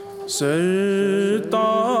سرتاب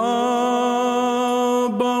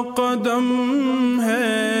قدم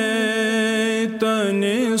ہے تن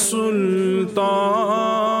سلطان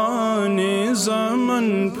زمن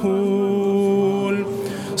پھول،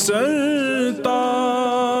 سرتاب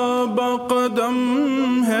قدم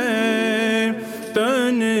ہے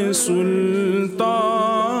تن سلطان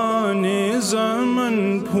زمن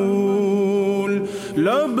پھول،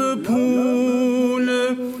 لب پھول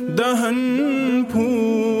دہن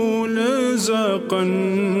پھول ذقن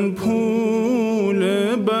پھول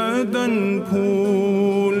بدن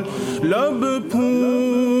پھول، لب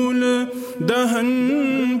پھول دہن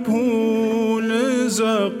پھول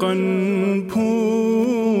ذقن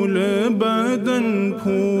پھول بدن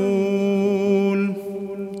پھول،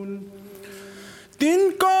 تن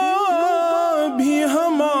کا بھی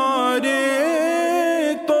ہمارے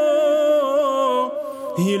تو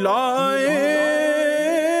ہلائے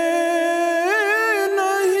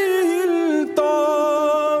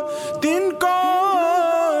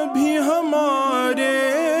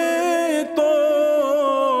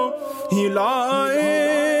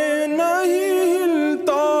ہلائے نہیں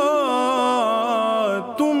ہلتا،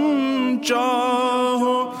 تم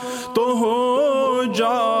چاہو تو ہو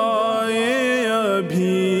جائے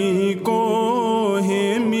ابھی کوہ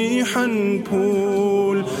میہن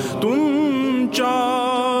پھول، تم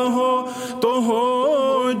چاہو تو ہو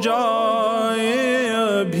جائے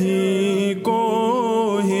ابھی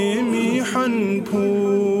کوہ میہن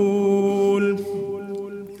پھول،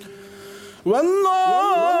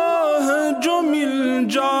 واللہ جو مل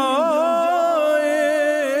جائے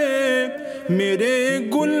میرے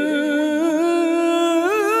گل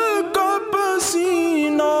کا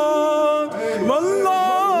پسینہ،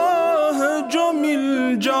 واللہ جو مل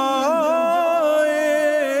جائے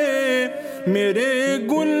میرے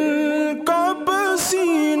گل کا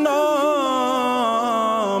پسینہ،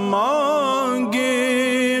 مانگے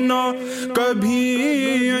نہ کبھی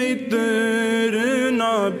عطر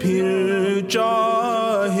نہ پھر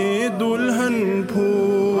چاہے دلہن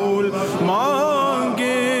پھول،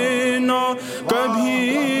 مانگے نہ کبھی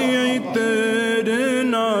عطر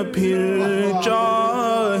نہ پھر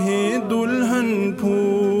چاہے دلہن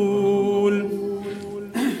پھول،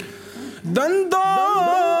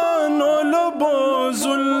 دندان و لب و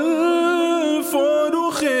زلف و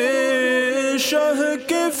رخ شہ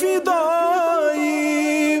کے فدائی،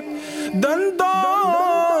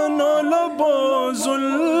 دندان و لب و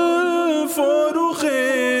زلف و رخ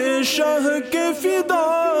شہ کے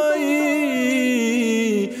فدائی،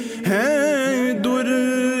 ہیں در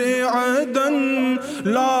عدن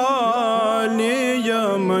لال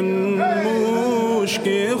یمن مشک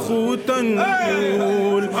ختن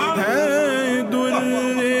پھول، ہیں در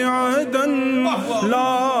عدن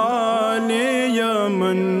لال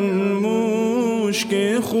یمن مشک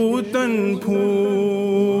ختن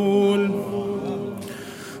پھول،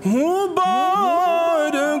 ہوں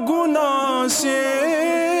بار گناہ سے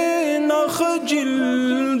نخجل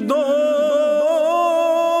دوش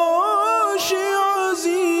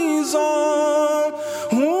عزیزاں،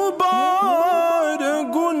 ہوں بار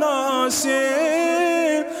گناہ سے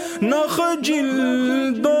نخجل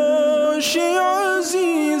دوش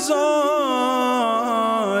عزیزاں،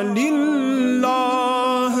 للہ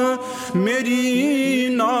میری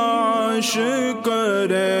ناش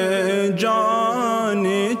کرے جان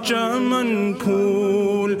چمن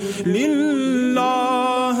پھول،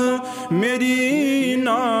 للہ میری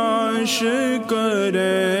ناش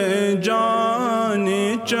کرے جان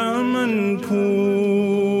چمن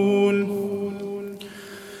پھول،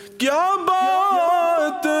 کیا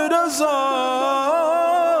بات رضا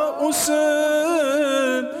اس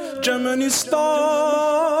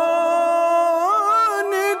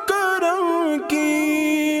چمنستان کرم کی،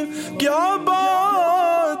 کیا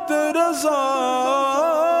بات رضا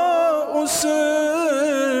اس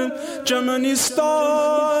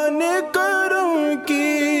چمنستان کرم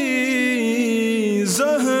کی،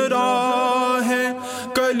 زہرا ہے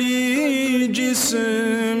کلی جس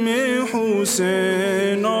میں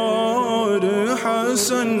حسین اور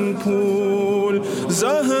حسن پھول،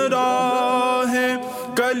 زہرا ہے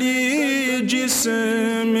کلی جس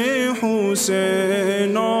میں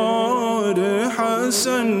حسین اور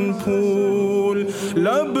حسن پھول،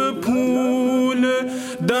 لب پھول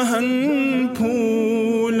دہن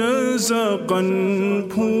پھول ذقن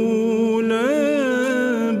پھول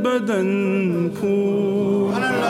بدن